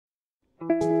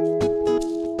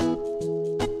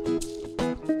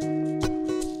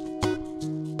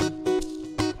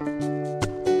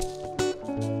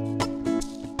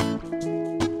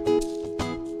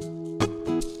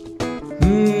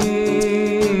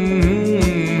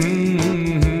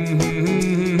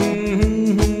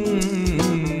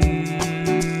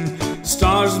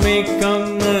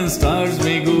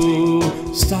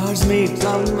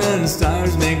come and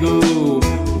stars may go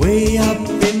way up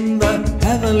in the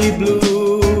heavenly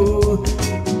blue,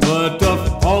 but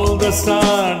of all the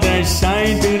stars that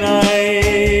shine tonight,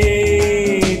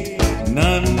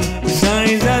 none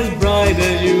shines as bright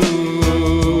as you.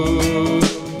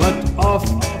 But of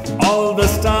all the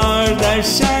stars that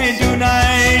shine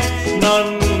tonight,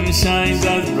 none shines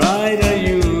as bright as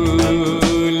you.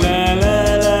 La la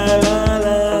la la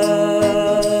la.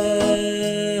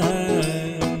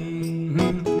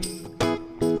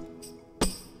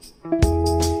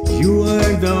 You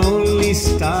are the only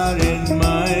star in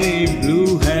my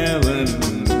blue heaven,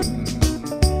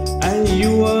 and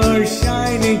you are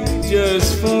shining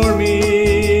just for me.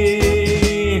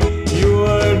 You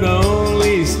are the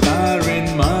only star in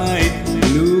my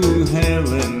blue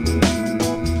heaven,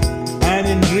 and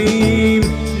in dream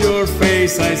your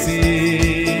face I see.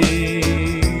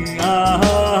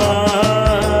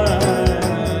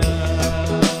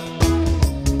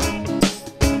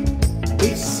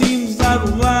 It seems that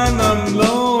when I'm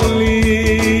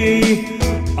lonely,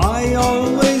 I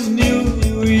always knew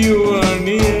you were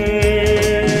near.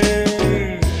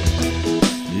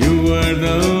 You were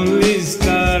the only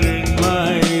star in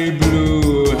my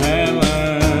blue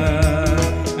heaven,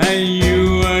 and you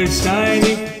are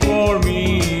shining for me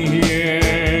here.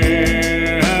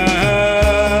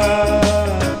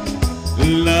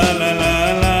 La la la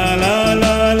la la la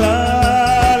la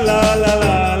la la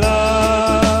la la.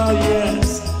 Yes,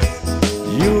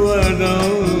 you are the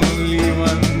only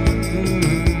one.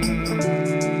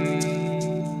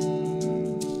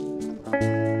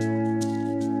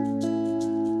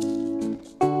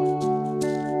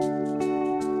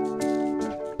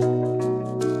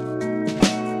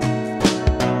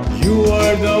 You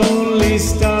are the only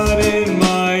star